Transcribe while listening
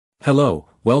Hello,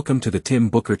 welcome to the Tim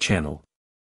Booker channel.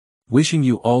 Wishing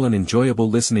you all an enjoyable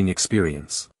listening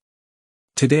experience.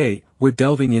 Today, we're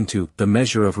delving into the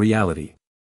measure of reality.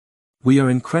 We are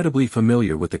incredibly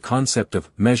familiar with the concept of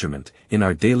measurement in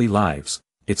our daily lives.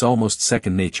 It's almost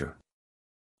second nature.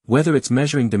 Whether it's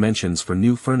measuring dimensions for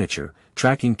new furniture,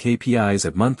 tracking KPIs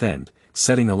at month end,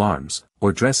 setting alarms,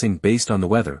 or dressing based on the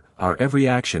weather, our every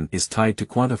action is tied to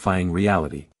quantifying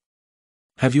reality.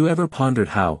 Have you ever pondered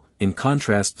how, in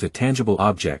contrast to tangible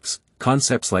objects,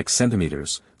 concepts like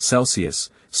centimeters,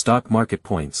 Celsius, stock market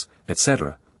points,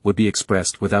 etc., would be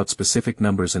expressed without specific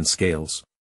numbers and scales?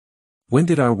 When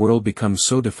did our world become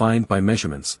so defined by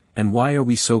measurements, and why are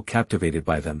we so captivated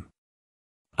by them?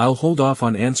 I'll hold off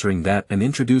on answering that and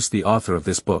introduce the author of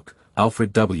this book,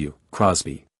 Alfred W.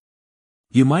 Crosby.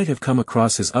 You might have come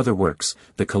across his other works,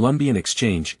 The Columbian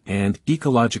Exchange and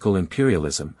Ecological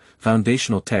Imperialism,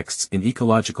 foundational texts in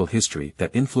ecological history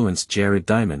that influenced Jared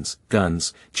Diamond's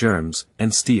Guns, Germs,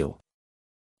 and Steel.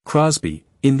 Crosby,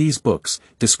 in these books,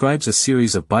 describes a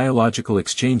series of biological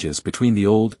exchanges between the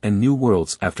Old and New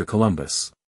Worlds after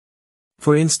Columbus.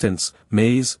 For instance,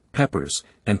 maize, peppers,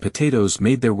 and potatoes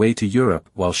made their way to Europe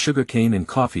while sugarcane and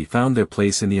coffee found their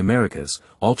place in the Americas,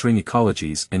 altering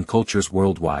ecologies and cultures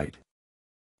worldwide.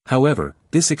 However,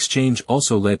 this exchange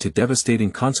also led to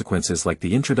devastating consequences like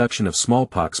the introduction of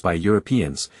smallpox by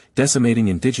Europeans, decimating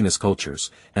indigenous cultures,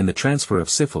 and the transfer of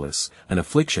syphilis, an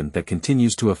affliction that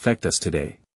continues to affect us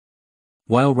today.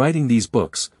 While writing these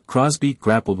books, Crosby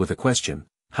grappled with a question: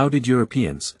 how did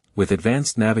Europeans, with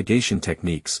advanced navigation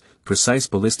techniques, precise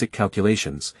ballistic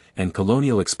calculations, and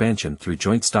colonial expansion through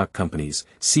joint stock companies,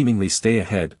 seemingly stay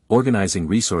ahead, organizing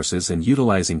resources and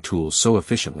utilizing tools so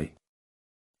efficiently?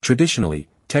 Traditionally,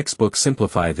 textbooks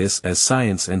simplify this as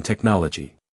science and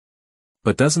technology.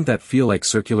 But doesn't that feel like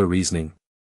circular reasoning?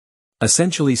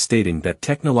 Essentially stating that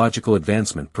technological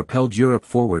advancement propelled Europe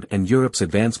forward and Europe's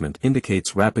advancement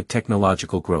indicates rapid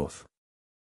technological growth.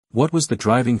 What was the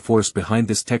driving force behind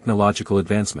this technological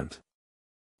advancement?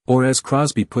 Or as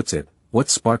Crosby puts it, what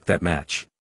sparked that match?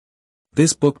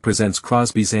 This book presents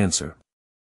Crosby's answer.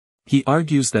 He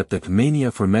argues that the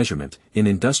mania for measurement in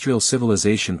industrial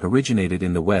civilization originated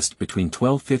in the West between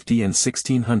 1250 and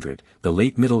 1600, the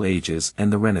late Middle Ages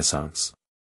and the Renaissance.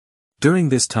 During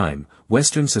this time,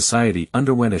 Western society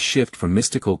underwent a shift from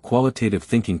mystical qualitative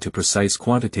thinking to precise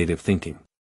quantitative thinking.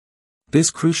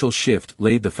 This crucial shift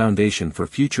laid the foundation for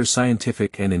future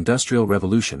scientific and industrial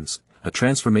revolutions, a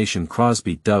transformation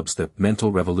Crosby dubs the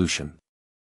mental revolution.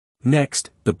 Next,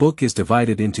 the book is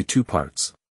divided into two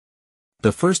parts.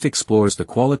 The first explores the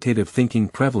qualitative thinking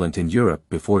prevalent in Europe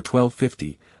before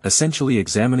 1250, essentially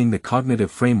examining the cognitive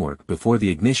framework before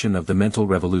the ignition of the mental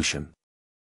revolution.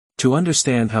 To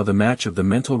understand how the match of the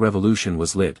mental revolution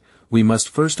was lit, we must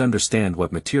first understand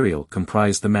what material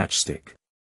comprised the matchstick.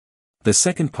 The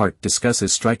second part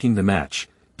discusses striking the match,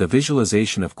 the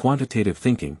visualization of quantitative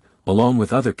thinking, along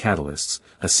with other catalysts,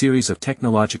 a series of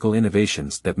technological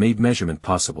innovations that made measurement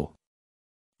possible.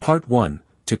 Part 1.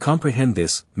 To comprehend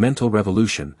this mental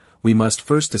revolution, we must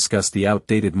first discuss the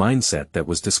outdated mindset that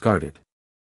was discarded.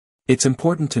 It's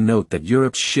important to note that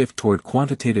Europe's shift toward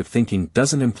quantitative thinking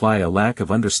doesn't imply a lack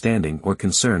of understanding or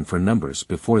concern for numbers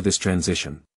before this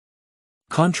transition.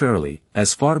 Contrarily,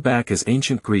 as far back as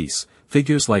ancient Greece,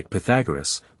 figures like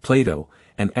Pythagoras, Plato,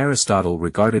 and Aristotle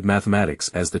regarded mathematics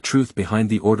as the truth behind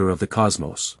the order of the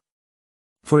cosmos.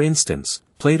 For instance,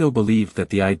 Plato believed that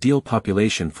the ideal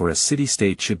population for a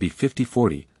city-state should be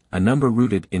 50-40, a number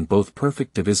rooted in both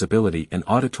perfect divisibility and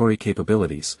auditory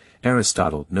capabilities.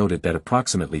 Aristotle noted that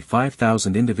approximately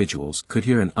 5,000 individuals could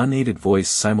hear an unaided voice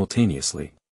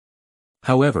simultaneously.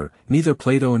 However, neither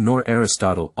Plato nor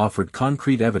Aristotle offered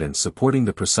concrete evidence supporting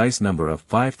the precise number of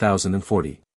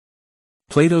 5,040.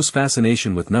 Plato's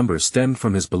fascination with numbers stemmed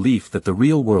from his belief that the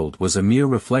real world was a mere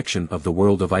reflection of the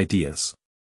world of ideas.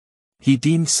 He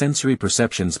deemed sensory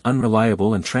perceptions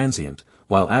unreliable and transient,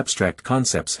 while abstract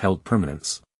concepts held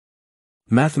permanence.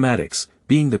 Mathematics,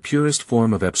 being the purest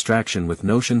form of abstraction with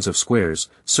notions of squares,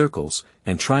 circles,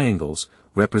 and triangles,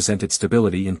 represented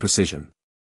stability and precision.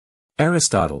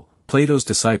 Aristotle, Plato's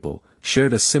disciple,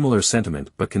 shared a similar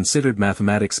sentiment but considered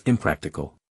mathematics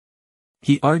impractical.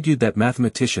 He argued that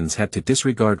mathematicians had to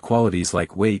disregard qualities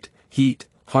like weight, heat,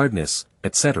 hardness,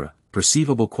 etc.,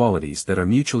 perceivable qualities that are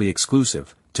mutually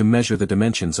exclusive, to measure the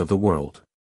dimensions of the world.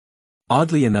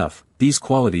 Oddly enough, these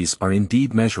qualities are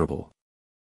indeed measurable.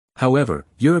 However,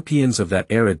 Europeans of that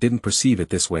era didn't perceive it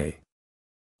this way.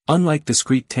 Unlike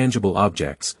discrete tangible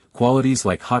objects, qualities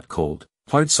like hot-cold,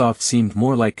 hard-soft seemed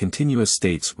more like continuous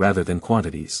states rather than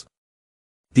quantities.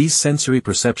 These sensory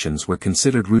perceptions were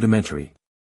considered rudimentary.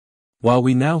 While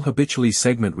we now habitually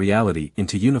segment reality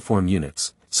into uniform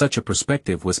units, such a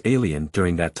perspective was alien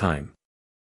during that time.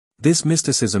 This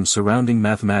mysticism surrounding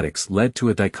mathematics led to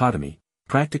a dichotomy.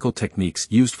 Practical techniques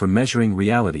used for measuring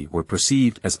reality were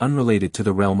perceived as unrelated to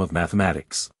the realm of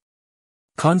mathematics.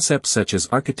 Concepts such as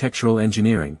architectural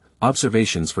engineering,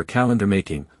 observations for calendar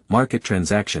making, market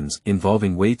transactions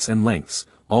involving weights and lengths,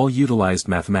 all utilized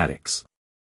mathematics.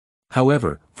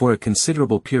 However, for a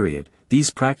considerable period, these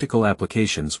practical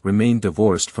applications remained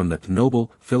divorced from the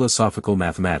noble, philosophical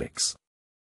mathematics.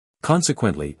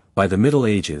 Consequently, by the Middle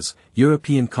Ages,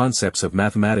 European concepts of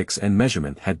mathematics and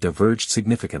measurement had diverged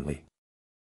significantly.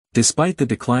 Despite the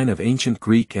decline of ancient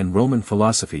Greek and Roman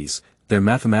philosophies, their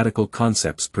mathematical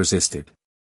concepts persisted.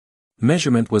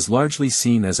 Measurement was largely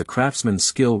seen as a craftsman's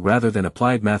skill rather than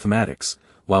applied mathematics,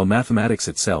 while mathematics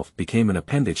itself became an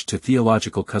appendage to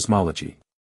theological cosmology.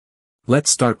 Let's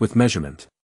start with measurement.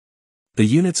 The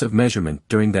units of measurement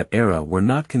during that era were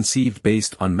not conceived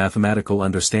based on mathematical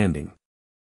understanding.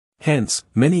 Hence,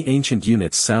 many ancient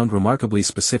units sound remarkably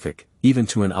specific, even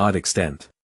to an odd extent.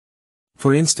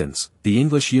 For instance, the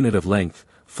English unit of length,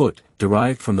 foot,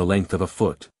 derived from the length of a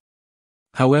foot.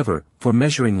 However, for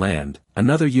measuring land,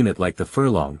 another unit like the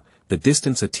furlong, the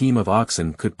distance a team of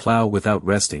oxen could plow without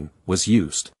resting, was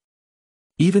used.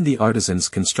 Even the artisans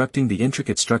constructing the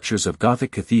intricate structures of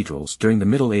Gothic cathedrals during the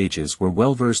Middle Ages were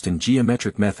well versed in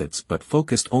geometric methods but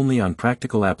focused only on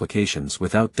practical applications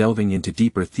without delving into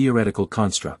deeper theoretical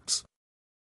constructs.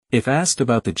 If asked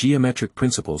about the geometric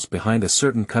principles behind a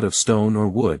certain cut of stone or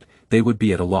wood, they would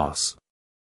be at a loss.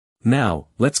 Now,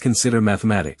 let's consider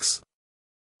mathematics.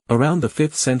 Around the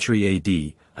 5th century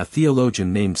AD, a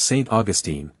theologian named Saint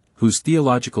Augustine, whose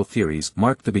theological theories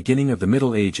marked the beginning of the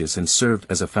Middle Ages and served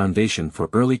as a foundation for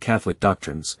early Catholic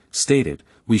doctrines, stated,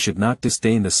 "We should not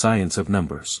disdain the science of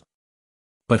numbers."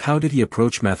 But how did he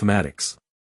approach mathematics?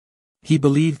 He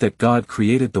believed that God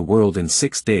created the world in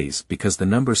 6 days because the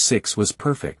number 6 was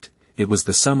perfect. It was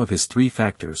the sum of his 3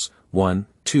 factors, 1,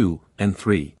 2, and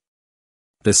 3.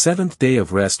 The 7th day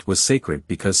of rest was sacred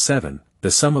because 7, the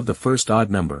sum of the first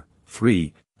odd number,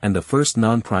 3, and the first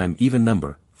non-prime even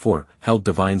number, 4, held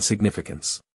divine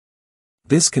significance.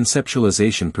 This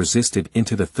conceptualization persisted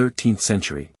into the 13th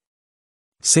century.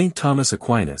 Saint Thomas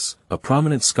Aquinas, a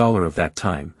prominent scholar of that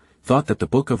time, thought that the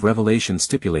Book of Revelation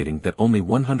stipulating that only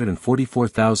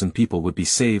 144,000 people would be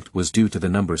saved was due to the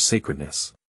number's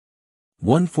sacredness.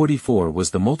 144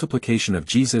 was the multiplication of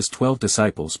Jesus' 12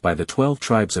 disciples by the 12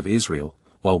 tribes of Israel,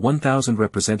 while 1,000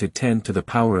 represented 10 to the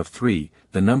power of 3,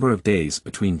 the number of days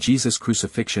between Jesus'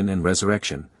 crucifixion and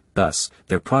resurrection. Thus,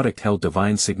 their product held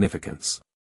divine significance.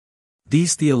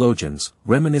 These theologians,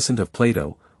 reminiscent of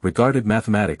Plato, regarded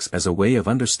mathematics as a way of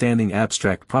understanding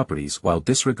abstract properties while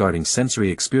disregarding sensory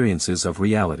experiences of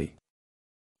reality.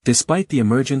 Despite the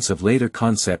emergence of later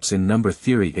concepts in number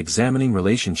theory examining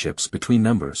relationships between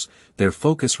numbers, their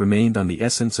focus remained on the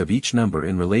essence of each number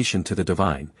in relation to the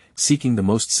divine, seeking the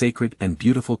most sacred and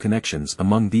beautiful connections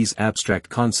among these abstract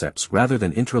concepts rather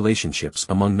than interrelationships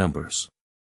among numbers.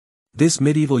 This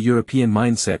medieval European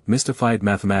mindset mystified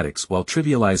mathematics while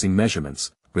trivializing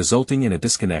measurements, resulting in a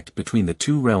disconnect between the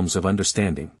two realms of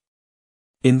understanding.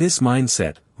 In this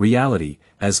mindset, reality,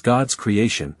 as God's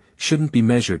creation, shouldn't be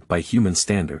measured by human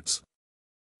standards.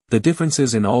 The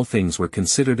differences in all things were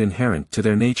considered inherent to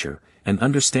their nature, and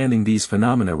understanding these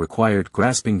phenomena required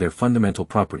grasping their fundamental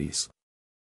properties.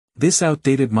 This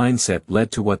outdated mindset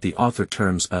led to what the author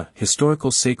terms a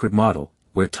historical sacred model,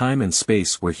 where time and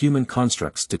space were human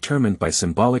constructs determined by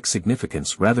symbolic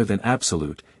significance rather than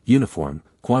absolute, uniform,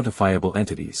 quantifiable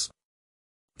entities.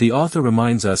 The author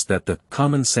reminds us that the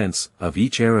common sense of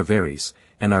each era varies,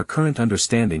 and our current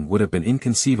understanding would have been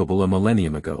inconceivable a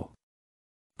millennium ago.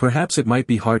 Perhaps it might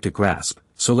be hard to grasp,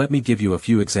 so let me give you a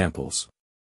few examples.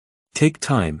 Take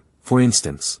time, for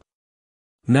instance.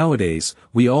 Nowadays,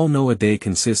 we all know a day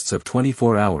consists of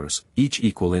 24 hours, each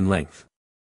equal in length.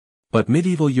 But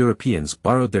medieval Europeans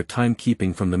borrowed their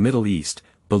timekeeping from the Middle East,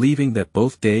 believing that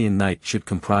both day and night should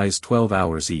comprise 12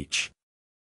 hours each.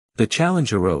 The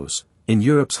challenge arose: in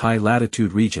Europe's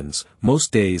high-latitude regions,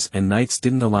 most days and nights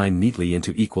didn't align neatly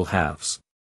into equal halves.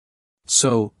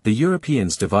 So, the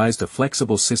Europeans devised a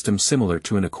flexible system similar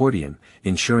to an accordion,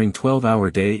 ensuring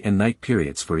 12-hour day and night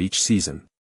periods for each season.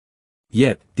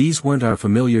 Yet, these weren't our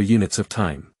familiar units of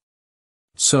time.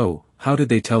 So, how did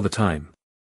they tell the time?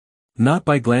 Not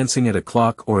by glancing at a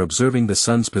clock or observing the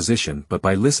sun's position but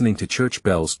by listening to church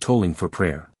bells tolling for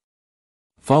prayer.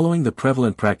 Following the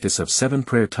prevalent practice of 7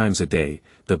 prayer times a day,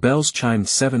 the bells chimed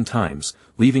 7 times,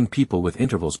 leaving people with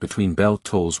intervals between bell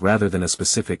tolls rather than a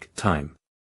specific time.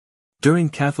 During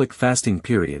Catholic fasting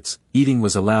periods, eating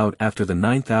was allowed after the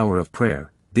 9th hour of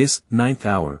prayer. This 9th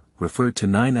hour referred to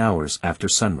 9 hours after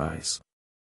sunrise.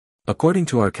 According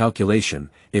to our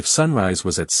calculation, if sunrise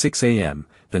was at 6 a.m.,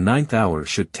 the 9th hour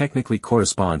should technically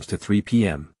correspond to 3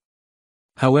 p.m.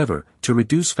 However, to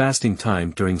reduce fasting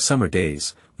time during summer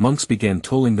days, monks began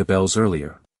tolling the bells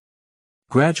earlier.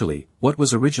 Gradually, what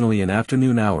was originally an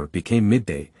afternoon hour became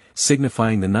midday,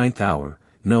 signifying the 9th hour,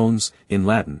 nones, in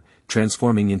Latin,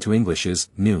 transforming into English's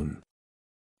noon.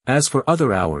 As for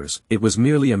other hours, it was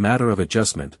merely a matter of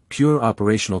adjustment, pure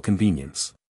operational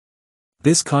convenience.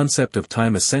 This concept of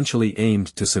time essentially aimed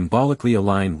to symbolically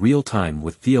align real time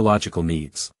with theological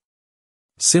needs.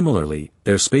 Similarly,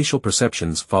 their spatial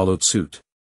perceptions followed suit.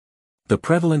 The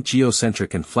prevalent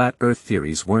geocentric and flat Earth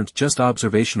theories weren't just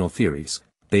observational theories,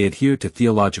 they adhered to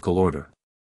theological order.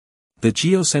 The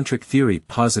geocentric theory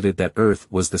posited that Earth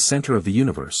was the center of the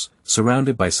universe,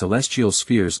 surrounded by celestial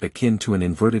spheres akin to an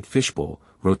inverted fishbowl,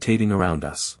 rotating around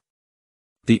us.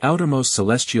 The outermost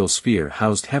celestial sphere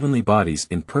housed heavenly bodies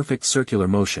in perfect circular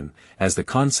motion, as the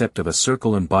concept of a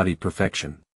circle embodied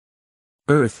perfection.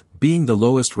 Earth, being the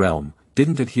lowest realm,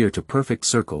 didn't adhere to perfect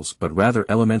circles but rather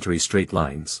elementary straight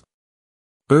lines.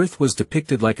 Earth was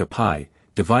depicted like a pie,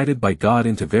 divided by God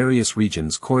into various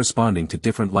regions corresponding to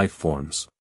different life forms.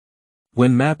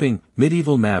 When mapping,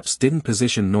 medieval maps didn't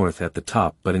position north at the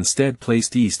top but instead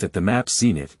placed east at the map's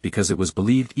zenith because it was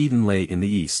believed Eden lay in the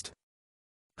east.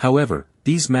 However,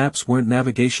 these maps weren't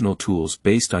navigational tools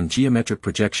based on geometric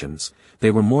projections,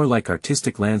 they were more like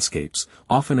artistic landscapes,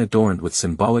 often adorned with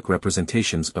symbolic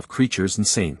representations of creatures and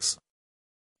saints.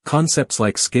 Concepts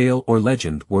like scale or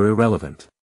legend were irrelevant.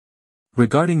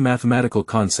 Regarding mathematical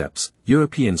concepts,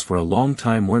 Europeans for a long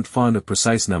time weren't fond of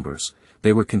precise numbers,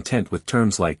 they were content with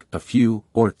terms like a few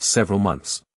or several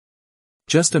months.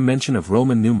 Just a mention of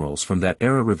Roman numerals from that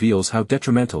era reveals how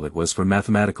detrimental it was for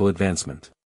mathematical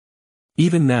advancement.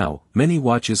 Even now, many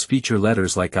watches feature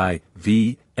letters like I,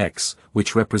 V, X,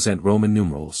 which represent Roman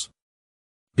numerals.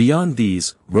 Beyond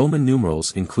these, Roman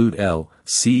numerals include L,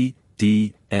 C,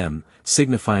 D, M,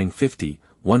 signifying 50,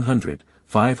 100,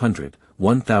 500,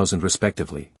 1000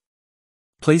 respectively.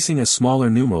 Placing a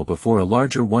smaller numeral before a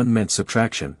larger one meant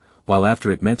subtraction, while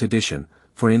after it meant addition,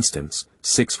 for instance,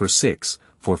 6 for 6,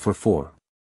 4 for 4.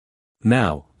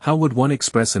 Now, how would one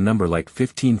express a number like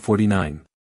 1549?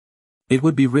 It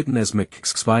would be written as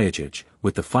mechanized,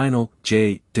 with the final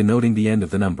j denoting the end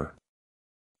of the number.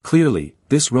 Clearly,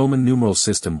 this Roman numeral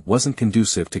system wasn't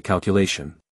conducive to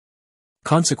calculation.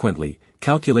 Consequently,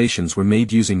 calculations were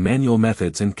made using manual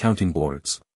methods and counting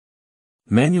boards.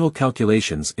 Manual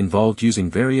calculations involved using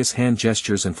various hand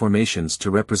gestures and formations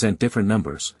to represent different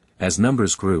numbers. As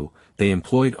numbers grew, they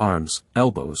employed arms,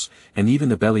 elbows, and even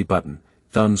the belly button,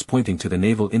 thumbs pointing to the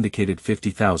navel indicated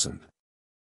 50,000.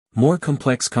 More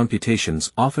complex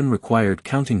computations often required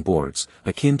counting boards,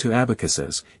 akin to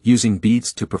abacuses, using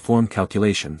beads to perform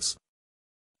calculations.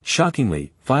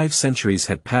 Shockingly, 5 centuries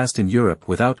had passed in Europe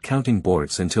without counting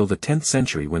boards until the 10th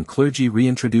century when clergy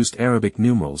reintroduced Arabic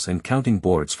numerals and counting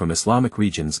boards from Islamic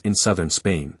regions in southern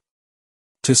Spain.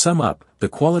 To sum up, the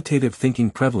qualitative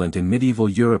thinking prevalent in medieval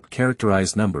Europe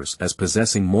characterized numbers as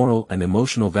possessing moral and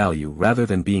emotional value rather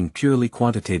than being purely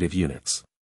quantitative units.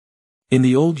 In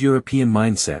the old European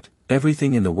mindset,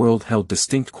 everything in the world held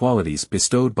distinct qualities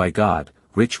bestowed by God,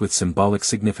 rich with symbolic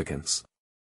significance.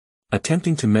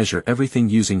 Attempting to measure everything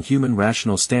using human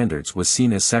rational standards was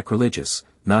seen as sacrilegious,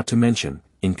 not to mention,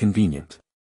 inconvenient.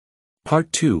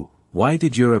 Part 2, Why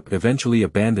did Europe eventually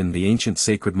abandon the ancient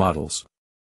sacred models?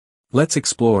 Let's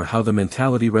explore how the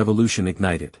mentality revolution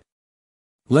ignited.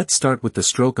 Let's start with the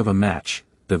stroke of a match,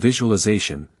 the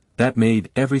visualization, that made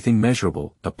everything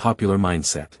measurable a popular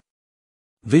mindset.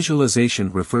 Visualization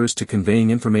refers to conveying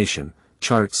information,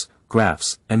 charts,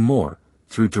 graphs, and more,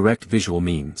 through direct visual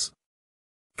means.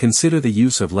 Consider the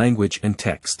use of language and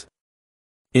text.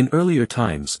 In earlier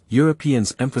times,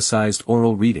 Europeans emphasized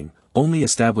oral reading, only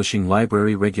establishing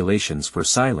library regulations for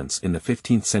silence in the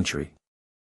 15th century.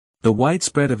 The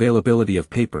widespread availability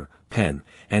of paper, pen,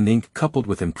 and ink coupled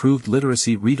with improved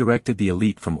literacy redirected the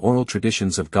elite from oral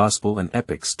traditions of gospel and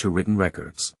epics to written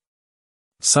records.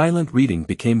 Silent reading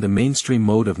became the mainstream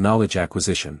mode of knowledge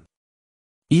acquisition.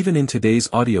 Even in today's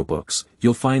audiobooks,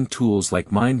 you'll find tools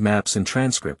like mind maps and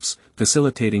transcripts,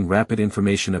 facilitating rapid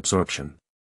information absorption.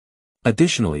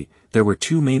 Additionally, there were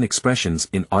 2 main expressions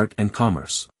in art and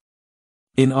commerce.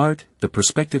 In art, the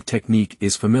perspective technique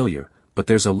is familiar, but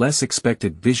there's a less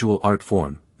expected visual art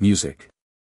form, music.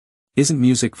 Isn't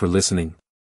music for listening?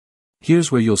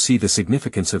 Here's where you'll see the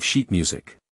significance of sheet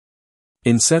music.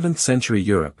 In 7th century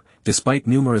Europe, despite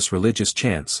numerous religious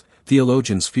chants,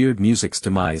 theologians feared music's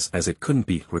demise as it couldn't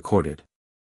be recorded.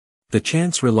 The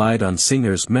chants relied on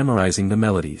singers memorizing the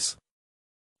melodies.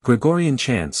 Gregorian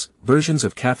chants, versions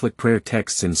of Catholic prayer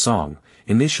texts in song,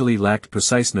 initially lacked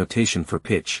precise notation for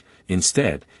pitch.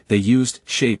 Instead, they used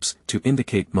shapes to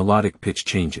indicate melodic pitch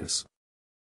changes.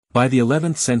 By the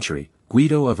 11th century,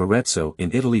 Guido of Arezzo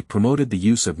in Italy promoted the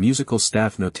use of musical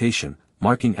staff notation,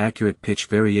 marking accurate pitch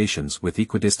variations with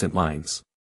equidistant lines.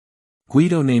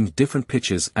 Guido named different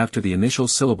pitches after the initial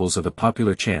syllables of the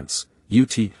popular chants,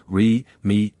 ut, re,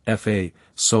 mi, fa,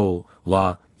 sol,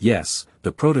 la, yes,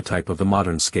 the prototype of the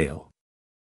modern scale.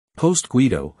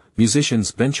 Post-Guido,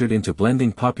 musicians ventured into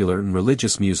blending popular and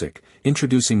religious music,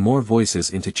 introducing more voices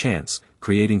into chants,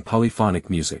 creating polyphonic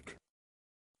music.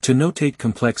 To notate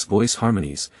complex voice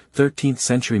harmonies,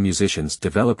 13th-century musicians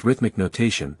developed rhythmic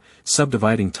notation,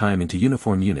 subdividing time into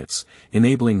uniform units,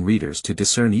 enabling readers to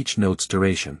discern each note's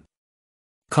duration.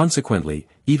 Consequently,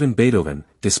 even Beethoven,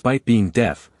 despite being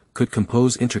deaf, could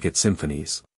compose intricate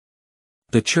symphonies.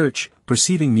 The Church,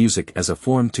 perceiving music as a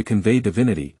form to convey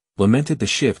divinity, lamented the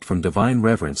shift from divine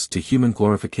reverence to human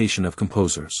glorification of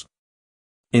composers.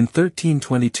 In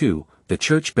 1322, the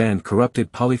Church banned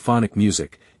corrupted polyphonic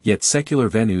music, yet secular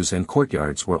venues and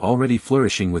courtyards were already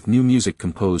flourishing with new music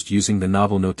composed using the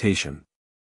novel notation.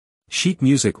 Sheet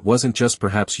music wasn't just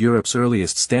perhaps Europe's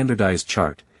earliest standardized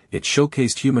chart, it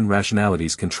showcased human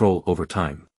rationality's control over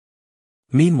time.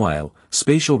 Meanwhile,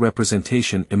 spatial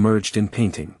representation emerged in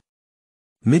painting.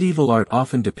 Medieval art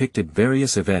often depicted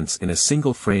various events in a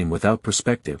single frame without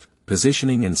perspective,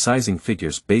 positioning and sizing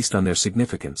figures based on their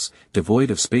significance,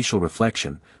 devoid of spatial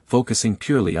reflection, focusing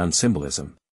purely on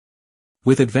symbolism.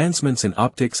 With advancements in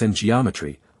optics and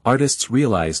geometry, artists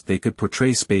realized they could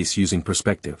portray space using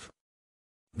perspective.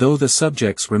 Though the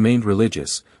subjects remained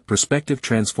religious, perspective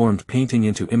transformed painting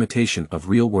into imitation of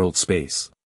real-world space.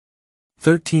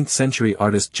 13th-century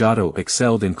artist Giotto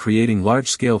excelled in creating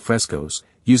large-scale frescoes,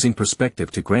 using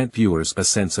perspective to grant viewers a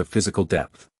sense of physical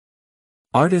depth.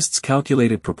 Artists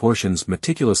calculated proportions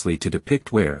meticulously to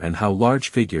depict where and how large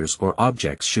figures or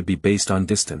objects should be based on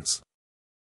distance.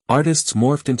 Artists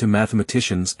morphed into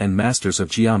mathematicians and masters of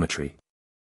geometry.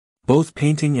 Both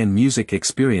painting and music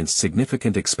experienced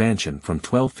significant expansion from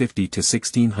 1250 to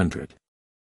 1600.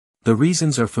 The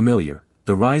reasons are familiar.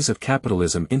 The rise of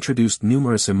capitalism introduced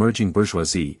numerous emerging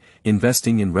bourgeoisie,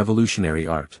 investing in revolutionary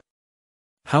art.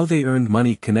 How they earned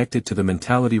money connected to the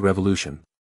mentality revolution.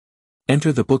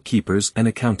 Enter the bookkeepers and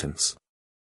accountants.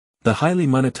 The highly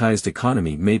monetized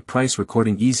economy made price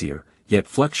recording easier, yet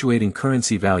fluctuating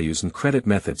currency values and credit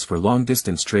methods for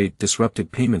long-distance trade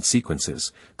disrupted payment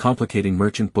sequences, complicating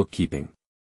merchant bookkeeping.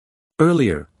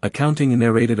 Earlier, accounting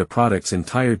narrated a product's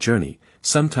entire journey,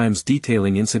 sometimes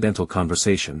detailing incidental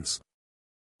conversations.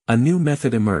 A new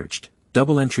method emerged,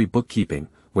 double-entry bookkeeping,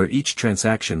 where each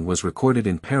transaction was recorded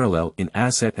in parallel in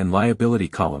asset and liability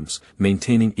columns,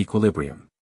 maintaining equilibrium.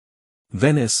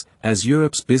 Venice, as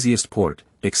Europe's busiest port,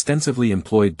 extensively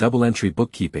employed double-entry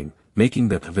bookkeeping, making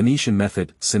the Venetian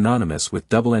method synonymous with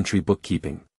double-entry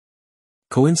bookkeeping.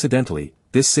 Coincidentally,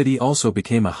 this city also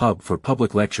became a hub for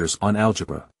public lectures on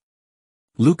algebra.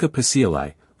 Luca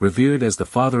Pacioli, revered as the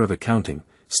father of accounting,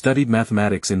 studied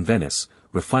mathematics in Venice,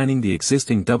 refining the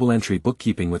existing double-entry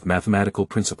bookkeeping with mathematical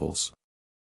principles.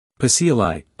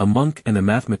 Pacioli, a monk and a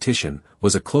mathematician,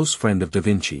 was a close friend of Da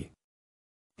Vinci.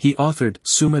 He authored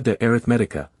Summa de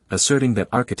Arithmetica, asserting that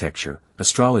architecture,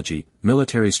 astrology,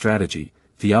 military strategy,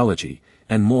 theology,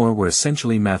 and more were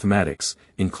essentially mathematics,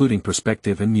 including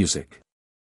perspective and music.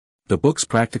 The book's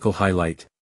practical highlight.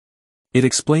 It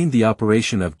explained the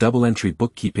operation of double-entry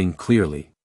bookkeeping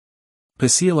clearly.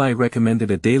 Pacioli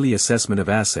recommended a daily assessment of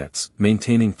assets,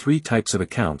 maintaining 3 types of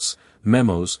accounts,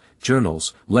 memos,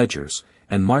 journals, ledgers,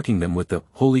 and marking them with the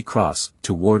Holy Cross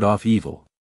to ward off evil.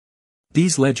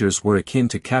 These ledgers were akin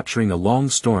to capturing a long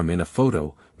storm in a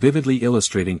photo, vividly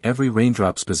illustrating every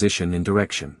raindrop's position and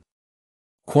direction.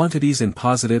 Quantities in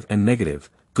positive and negative,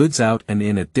 goods out and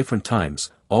in at different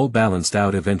times, all balanced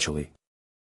out eventually.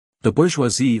 The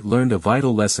bourgeoisie learned a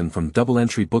vital lesson from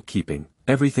double-entry bookkeeping: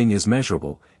 everything is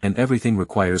measurable, and everything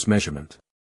requires measurement.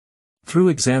 Through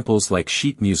examples like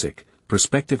sheet music,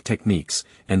 perspective techniques,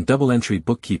 and double-entry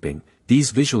bookkeeping,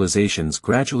 these visualizations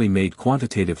gradually made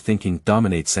quantitative thinking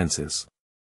dominate senses.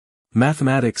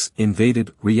 Mathematics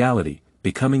invaded reality,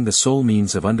 becoming the sole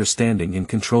means of understanding and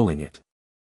controlling it.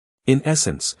 In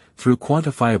essence, through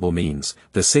quantifiable means,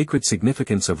 the sacred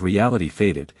significance of reality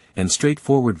faded, and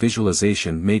straightforward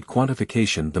visualization made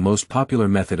quantification the most popular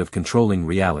method of controlling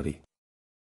reality.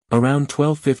 Around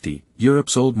 1250,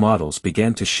 Europe's old models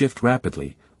began to shift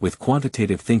rapidly, with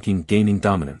quantitative thinking gaining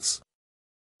dominance.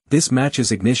 This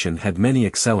match's ignition had many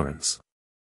accelerants.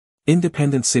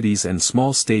 Independent cities and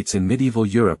small states in medieval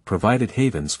Europe provided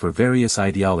havens for various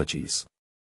ideologies.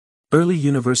 Early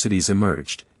universities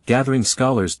emerged, gathering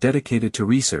scholars dedicated to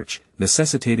research,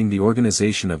 necessitating the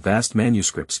organization of vast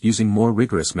manuscripts using more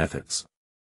rigorous methods.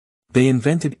 They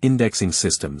invented indexing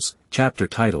systems, chapter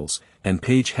titles, and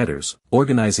page headers,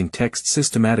 organizing text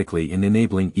systematically and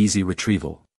enabling easy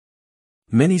retrieval.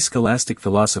 Many scholastic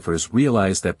philosophers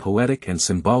realized that poetic and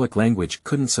symbolic language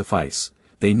couldn't suffice,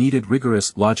 they needed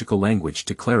rigorous logical language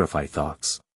to clarify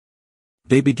thoughts.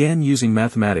 They began using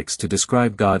mathematics to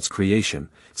describe God's creation,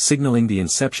 signaling the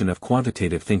inception of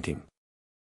quantitative thinking.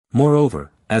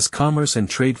 Moreover, as commerce and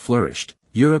trade flourished,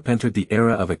 Europe entered the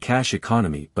era of a cash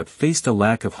economy but faced a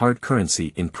lack of hard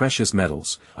currency in precious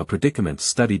metals, a predicament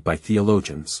studied by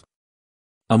theologians.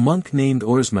 A monk named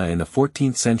Oersma in the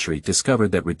 14th century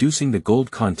discovered that reducing the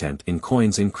gold content in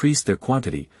coins increased their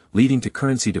quantity, leading to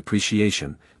currency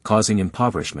depreciation, causing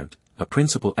impoverishment, a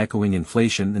principle echoing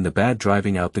inflation and the bad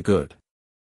driving out the good.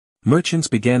 Merchants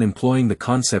began employing the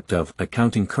concept of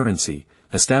accounting currency,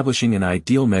 establishing an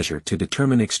ideal measure to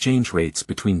determine exchange rates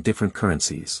between different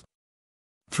currencies.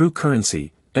 Through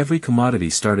currency, every commodity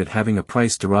started having a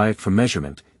price derived from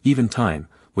measurement, even time,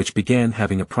 which began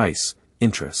having a price,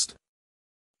 interest.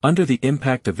 Under the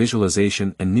impact of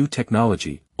visualization and new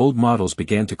technology, old models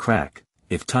began to crack.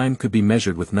 If time could be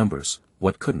measured with numbers,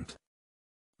 what couldn't?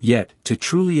 Yet, to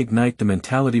truly ignite the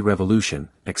mentality revolution,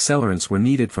 accelerants were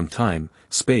needed from time,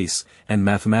 space, and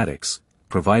mathematics,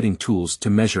 providing tools to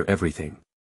measure everything.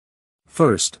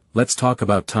 First, let's talk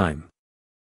about time.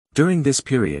 During this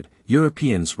period,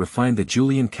 Europeans refined the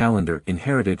Julian calendar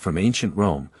inherited from ancient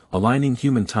Rome, aligning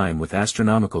human time with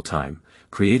astronomical time,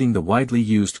 creating the widely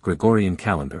used Gregorian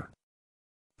calendar.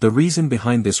 The reason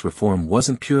behind this reform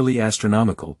wasn't purely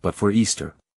astronomical but for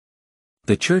Easter.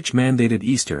 The Church mandated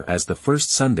Easter as the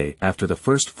first Sunday after the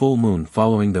first full moon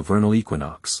following the vernal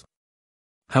equinox.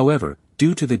 However,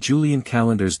 due to the Julian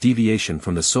calendar's deviation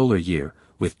from the solar year,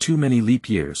 with too many leap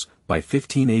years, by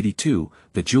 1582,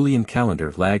 the Julian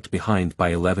calendar lagged behind by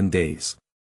 11 days.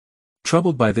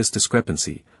 Troubled by this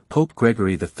discrepancy, Pope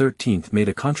Gregory XIII made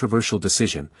a controversial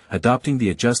decision, adopting the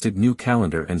adjusted new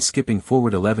calendar and skipping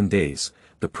forward 11 days,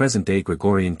 the present-day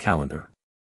Gregorian calendar.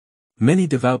 Many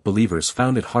devout believers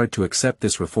found it hard to accept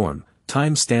this reform.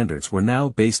 Time standards were now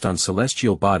based on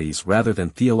celestial bodies rather than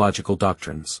theological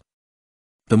doctrines.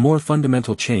 The more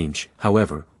fundamental change,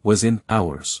 however, was in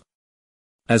hours.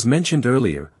 As mentioned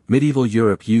earlier, medieval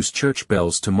Europe used church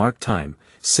bells to mark time,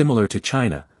 similar to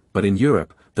China, but in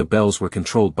Europe, the bells were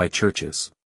controlled by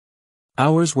churches.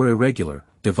 Hours were irregular,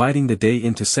 dividing the day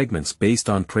into segments based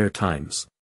on prayer times.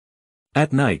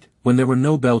 At night, when there were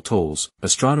no bell tolls,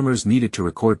 astronomers needed to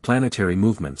record planetary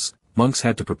movements, monks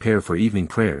had to prepare for evening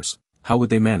prayers. How would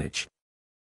they manage?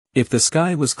 If the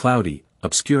sky was cloudy,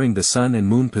 obscuring the sun and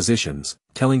moon positions,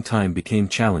 telling time became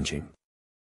challenging.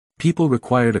 People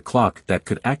required a clock that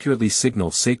could accurately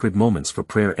signal sacred moments for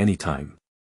prayer anytime.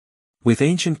 With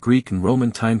ancient Greek and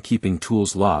Roman timekeeping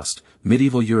tools lost,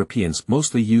 medieval Europeans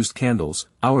mostly used candles,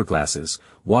 hourglasses,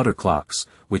 water clocks,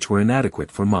 which were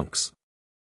inadequate for monks.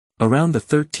 Around the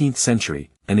 13th century,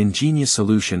 an ingenious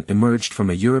solution emerged from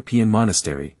a European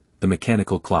monastery, the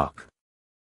mechanical clock.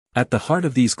 At the heart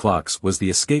of these clocks was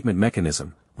the escapement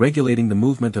mechanism, regulating the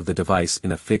movement of the device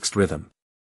in a fixed rhythm.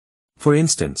 For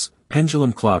instance,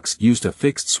 pendulum clocks used a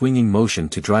fixed swinging motion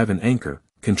to drive an anchor,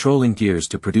 controlling gears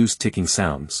to produce ticking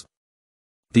sounds.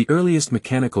 The earliest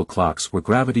mechanical clocks were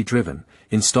gravity-driven,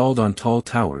 installed on tall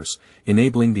towers,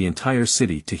 enabling the entire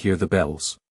city to hear the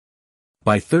bells.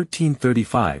 By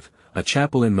 1335, a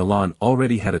chapel in Milan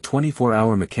already had a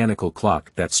 24-hour mechanical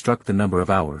clock that struck the number of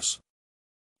hours.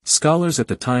 Scholars at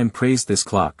the time praised this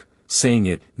clock, saying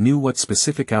it knew what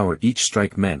specific hour each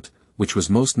strike meant, which was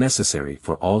most necessary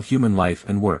for all human life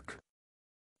and work.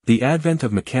 The advent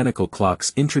of mechanical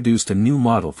clocks introduced a new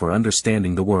model for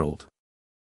understanding the world.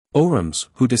 Oersma,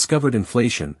 who discovered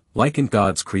inflation, likened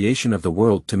God's creation of the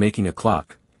world to making a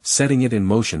clock, setting it in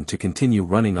motion to continue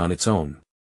running on its own.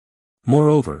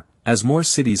 Moreover, as more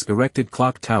cities erected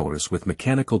clock towers with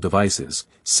mechanical devices,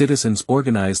 citizens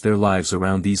organized their lives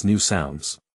around these new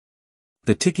sounds.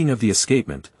 The ticking of the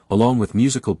escapement, along with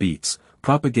musical beats,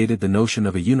 propagated the notion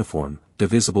of a uniform,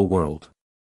 divisible world.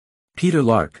 Peter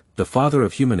Lark, the father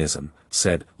of humanism,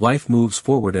 said, "Life moves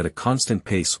forward at a constant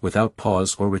pace without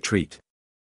pause or retreat.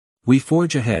 We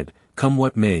forge ahead, come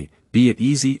what may, be it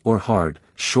easy or hard,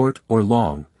 short or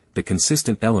long, the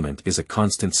consistent element is a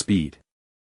constant speed."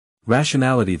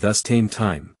 Rationality thus tamed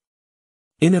time.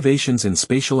 Innovations in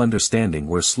spatial understanding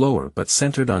were slower but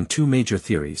centered on two major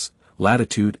theories,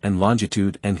 latitude and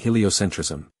longitude and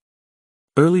heliocentrism.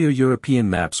 Earlier European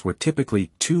maps were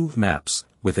typically two maps,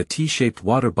 with a T-shaped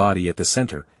water body at the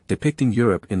center, depicting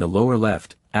Europe in the lower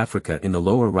left, Africa in the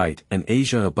lower right and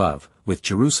Asia above, with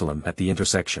Jerusalem at the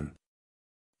intersection.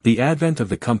 The advent of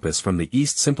the compass from the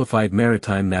east simplified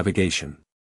maritime navigation.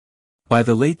 By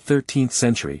the late 13th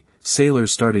century,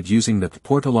 sailors started using the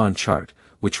portolan chart,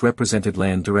 which represented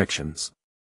land directions.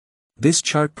 This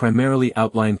chart primarily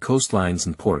outlined coastlines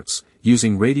and ports,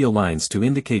 using radial lines to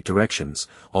indicate directions,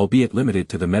 albeit limited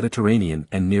to the Mediterranean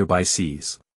and nearby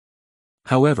seas.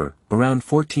 However, around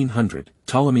 1400,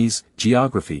 Ptolemy's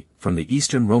geography from the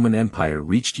Eastern Roman Empire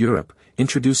reached Europe,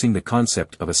 introducing the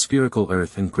concept of a spherical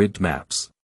Earth and grid maps.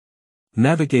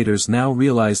 Navigators now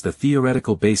realized the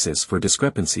theoretical basis for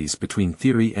discrepancies between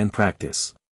theory and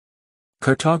practice.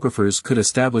 Cartographers could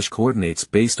establish coordinates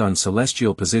based on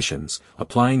celestial positions,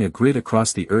 applying a grid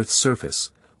across the Earth's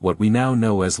surface, what we now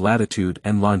know as latitude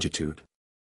and longitude.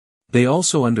 They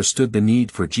also understood the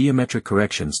need for geometric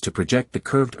corrections to project the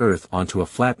curved Earth onto a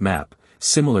flat map,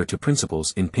 similar to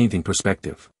principles in painting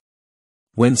perspective.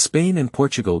 When Spain and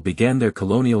Portugal began their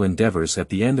colonial endeavors at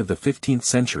the end of the 15th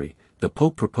century, the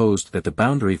Pope proposed that the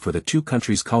boundary for the two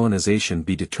countries' colonization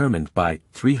be determined by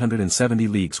 370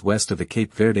 leagues west of the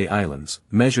Cape Verde Islands,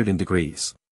 measured in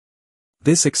degrees.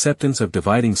 This acceptance of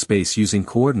dividing space using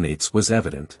coordinates was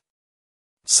evident.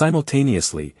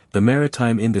 Simultaneously, the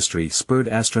maritime industry spurred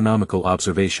astronomical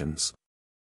observations.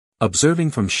 Observing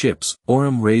from ships,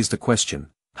 Oram raised a question: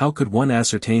 how could one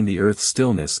ascertain the Earth's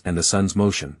stillness and the Sun's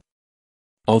motion?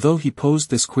 Although he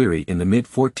posed this query in the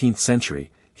mid-14th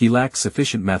century, he lacked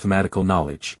sufficient mathematical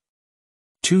knowledge.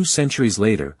 2 centuries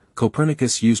later,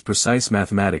 Copernicus used precise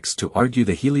mathematics to argue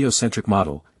the heliocentric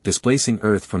model, displacing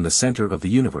Earth from the center of the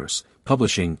universe,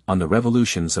 publishing On the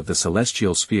Revolutions of the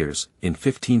Celestial Spheres, in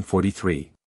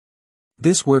 1543.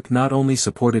 This work not only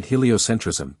supported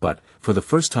heliocentrism but, for the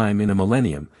first time in a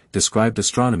millennium, described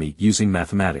astronomy using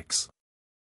mathematics.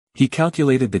 He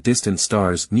calculated the distance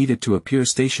stars needed to appear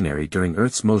stationary during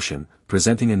Earth's motion,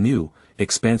 presenting a new,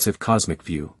 expansive cosmic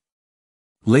view.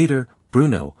 Later,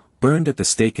 Bruno, burned at the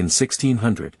stake in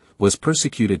 1600, was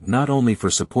persecuted not only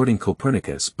for supporting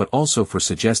Copernicus but also for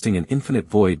suggesting an infinite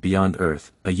void beyond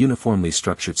Earth, a uniformly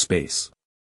structured space.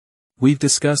 We've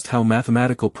discussed how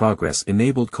mathematical progress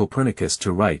enabled Copernicus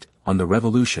to write On the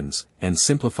Revolutions and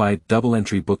simplified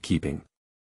double-entry bookkeeping.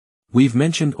 We've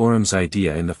mentioned Oram's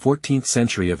idea in the 14th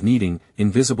century of needing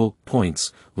invisible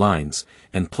points, lines,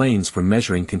 and planes for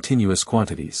measuring continuous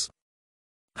quantities.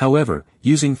 However,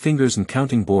 using fingers and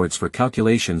counting boards for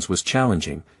calculations was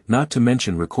challenging, not to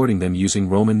mention recording them using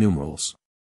Roman numerals.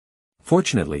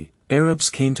 Fortunately, Arabs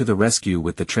came to the rescue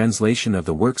with the translation of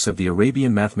the works of the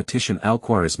Arabian mathematician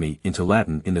Al-Khwarizmi into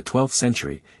Latin in the 12th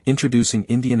century, introducing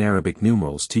Indian Arabic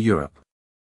numerals to Europe.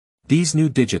 These new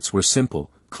digits were simple,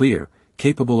 clear,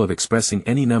 capable of expressing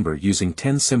any number using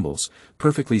 10 symbols,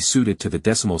 perfectly suited to the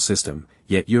decimal system,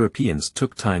 yet Europeans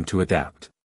took time to adapt.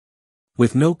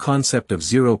 With no concept of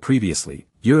zero previously,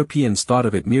 Europeans thought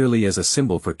of it merely as a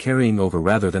symbol for carrying over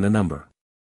rather than a number.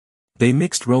 They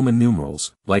mixed Roman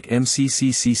numerals, like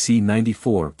MCCCC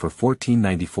 94 for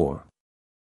 1494.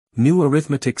 New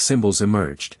arithmetic symbols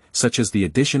emerged, such as the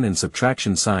addition and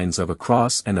subtraction signs of a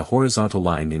cross and a horizontal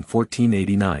line in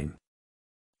 1489.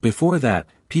 Before that,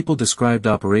 people described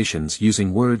operations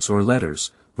using words or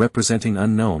letters, representing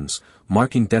unknowns,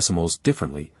 marking decimals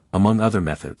differently, among other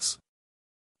methods.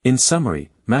 In summary,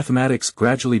 mathematics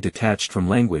gradually detached from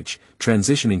language,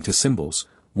 transitioning to symbols.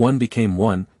 One became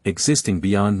one, existing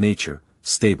beyond nature,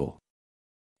 stable.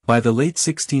 By the late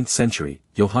 16th century,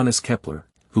 Johannes Kepler,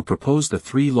 who proposed the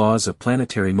 3 laws of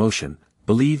planetary motion,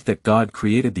 believed that God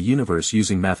created the universe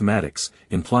using mathematics,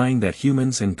 implying that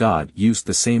humans and God used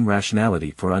the same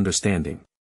rationality for understanding.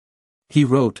 He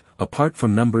wrote, apart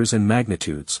from numbers and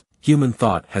magnitudes, human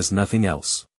thought has nothing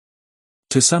else.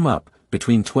 To sum up,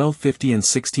 between 1250 and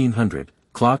 1600,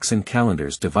 clocks and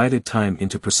calendars divided time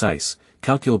into precise,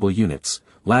 calculable units.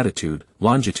 Latitude,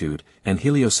 longitude, and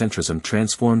heliocentrism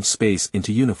transformed space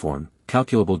into uniform,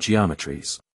 calculable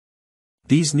geometries.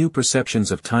 These new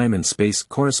perceptions of time and space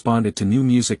corresponded to new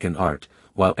music and art,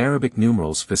 while Arabic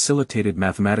numerals facilitated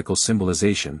mathematical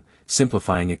symbolization,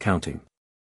 simplifying accounting.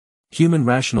 Human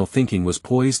rational thinking was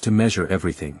poised to measure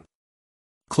everything.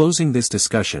 Closing this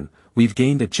discussion, we've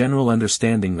gained a general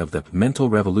understanding of the mental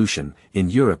revolution in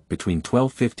Europe between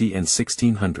 1250 and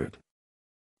 1600.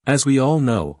 As we all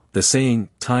know, the saying,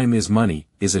 time is money,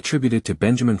 is attributed to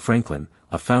Benjamin Franklin,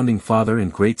 a founding father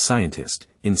and great scientist,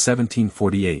 in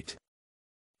 1748.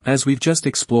 As we've just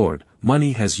explored,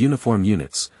 money has uniform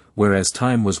units, whereas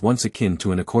time was once akin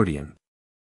to an accordion.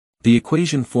 The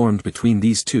equation formed between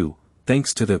these two,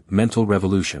 thanks to the mental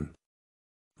revolution.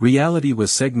 Reality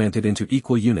was segmented into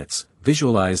equal units,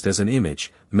 visualized as an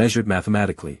image, measured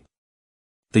mathematically.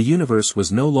 The universe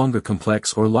was no longer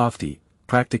complex or lofty,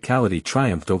 practicality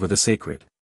triumphed over the sacred.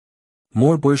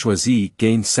 More bourgeoisie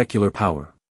gained secular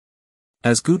power.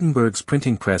 As Gutenberg's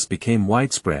printing press became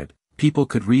widespread, people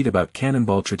could read about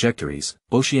cannonball trajectories,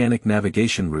 oceanic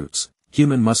navigation routes,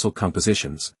 human muscle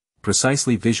compositions,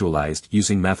 precisely visualized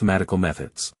using mathematical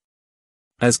methods.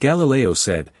 As Galileo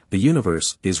said, the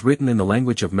universe is written in the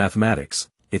language of mathematics,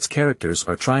 its characters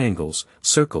are triangles,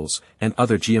 circles, and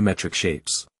other geometric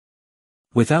shapes.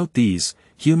 Without these,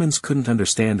 humans couldn't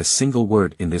understand a single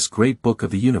word in this great book of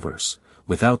the universe.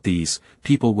 Without these,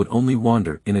 people would only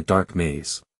wander in a dark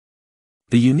maze.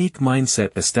 The unique mindset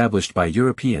established by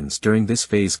Europeans during this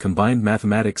phase combined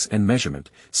mathematics and measurement,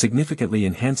 significantly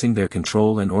enhancing their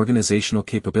control and organizational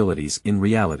capabilities in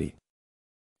reality.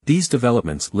 These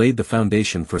developments laid the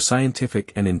foundation for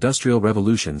scientific and industrial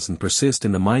revolutions and persist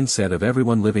in the mindset of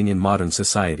everyone living in modern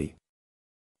society.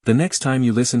 The next time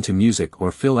you listen to music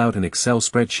or fill out an Excel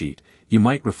spreadsheet, you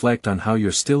might reflect on how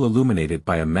you're still illuminated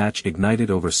by a match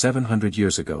ignited over 700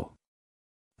 years ago.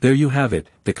 There you have it,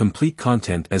 the complete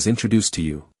content as introduced to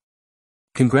you.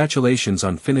 Congratulations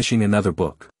on finishing another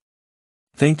book.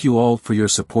 Thank you all for your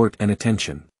support and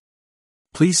attention.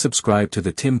 Please subscribe to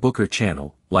the Tim Booker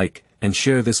channel, like, and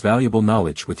share this valuable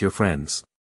knowledge with your friends.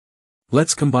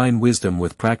 Let's combine wisdom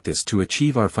with practice to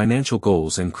achieve our financial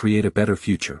goals and create a better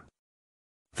future.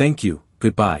 Thank you,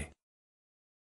 goodbye.